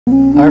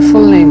Her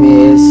full name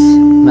is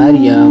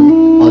Meryem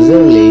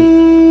uzarli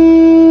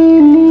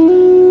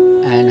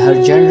and her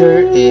gender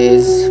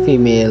is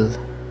female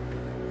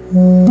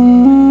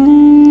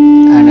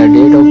and her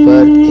date of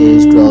birth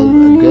is 12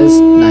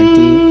 August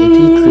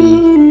 1983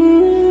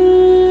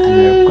 and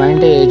her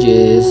current age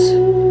is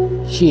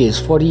she is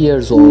 40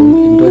 years old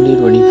in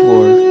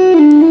 2024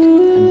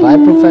 and by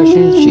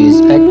profession she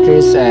is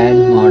actress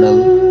and model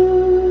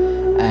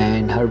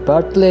and her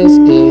birthplace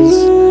is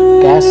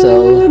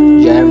Kassel,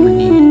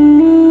 Germany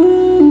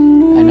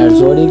and her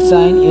zodiac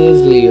sign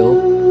is Leo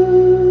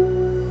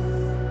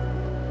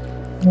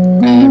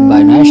and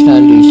by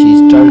nationality she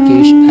is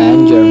Turkish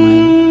and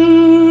German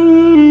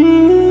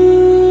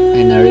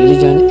and her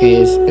religion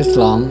is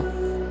Islam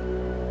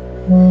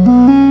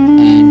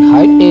and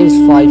height is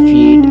 5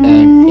 feet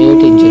and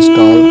 8 inches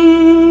tall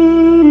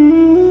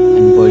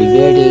and body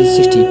weight is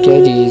 60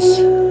 kgs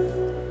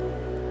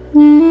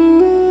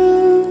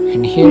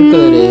and hair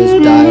color is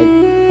dyed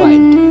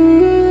white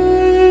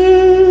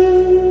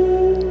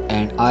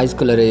and eyes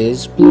color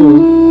is blue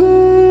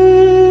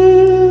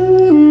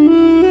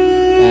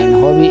and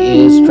hobby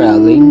is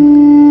traveling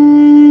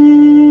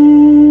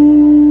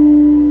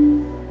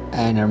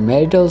and her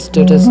marital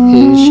status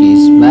is she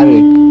is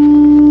married.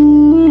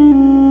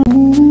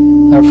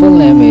 Her full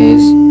name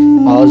is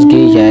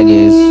Özge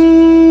Yagiz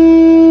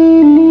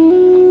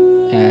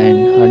and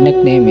her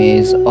nickname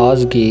is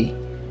Özge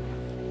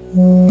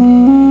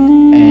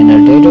and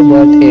her date of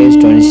birth is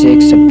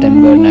 26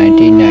 September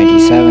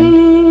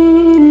 1997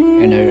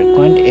 and her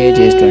current age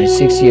is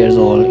 26 years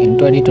old in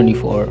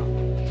 2024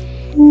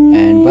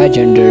 and by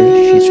gender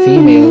she is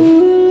female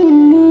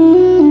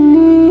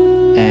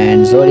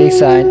and zodiac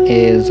sign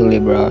is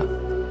Libra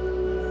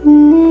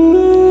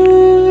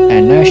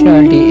and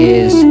nationality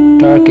is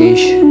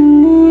Turkish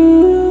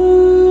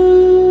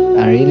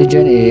and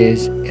religion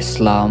is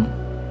Islam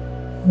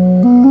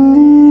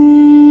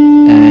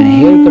and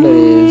hair color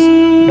is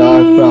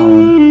dark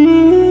brown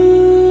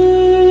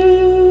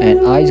and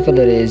eyes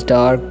color is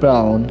dark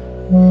brown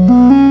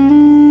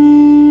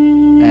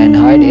and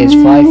height is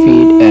 5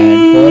 feet and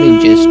 4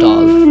 inches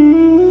tall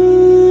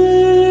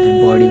and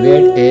body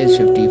weight is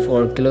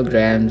 54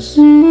 kilograms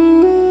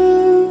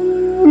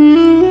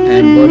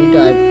and body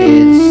type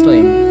is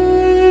slim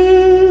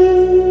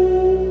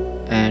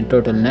and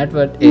total net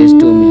worth is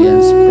 2 million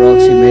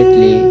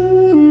approximately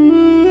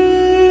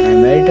and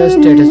marital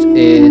status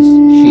is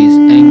she is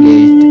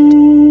engaged.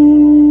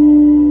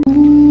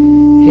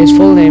 His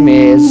full name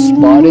is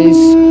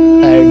Baris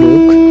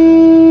arduc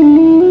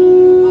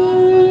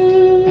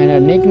and her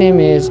nickname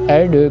is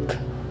arduc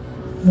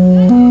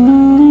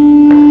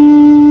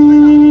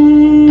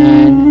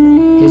and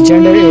his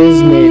gender is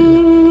male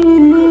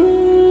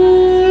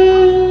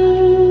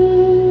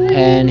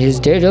and his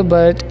date of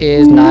birth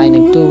is 9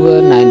 October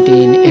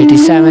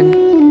 1987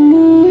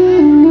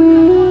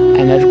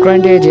 and her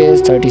current age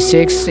is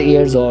 36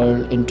 years old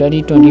in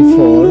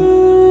 2024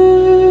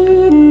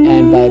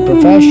 and by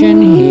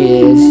profession he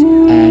is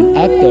an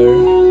actor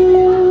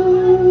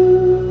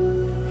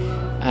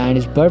and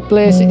his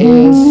birthplace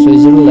is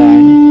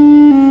Switzerland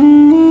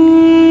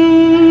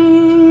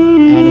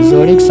and his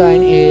zodiac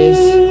sign is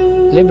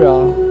Libra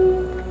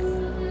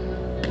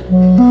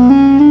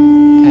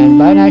and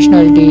by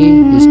nationality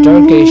is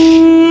Turkish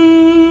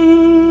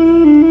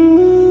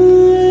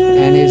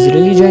and his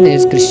religion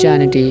is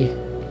Christianity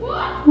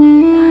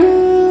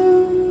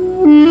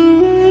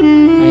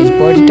and his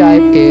body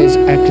type is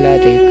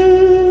athletic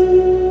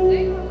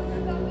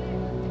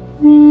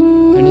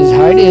and his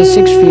height is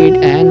 6 feet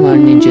and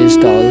 1 inches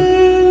tall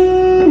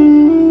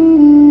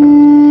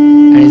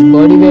and his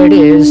body weight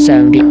is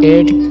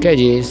 78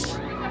 kgs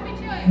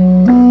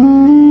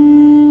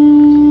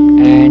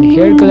and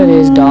hair color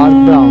is dark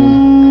brown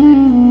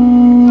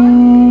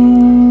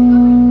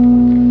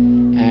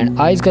and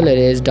eyes color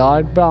is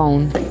dark brown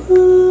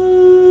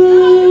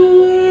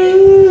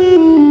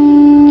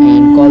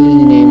and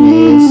college name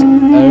is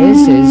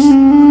Baris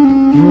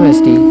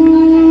University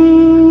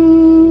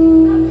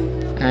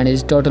and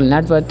his total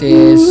net worth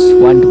is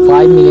 1 to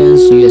 5 million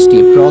USD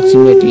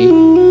approximately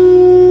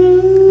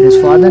and his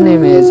father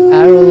name is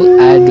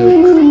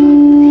arduc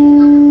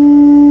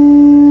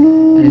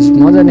and his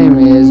mother name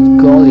is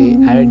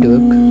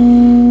arduc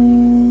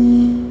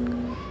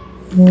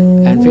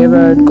and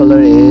favorite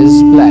color is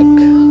black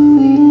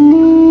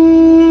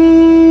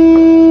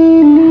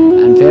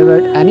and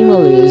favorite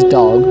animal is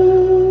dog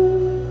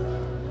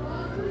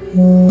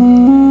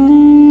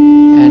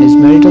and his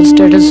marital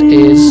status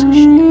is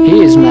he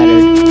is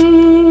married.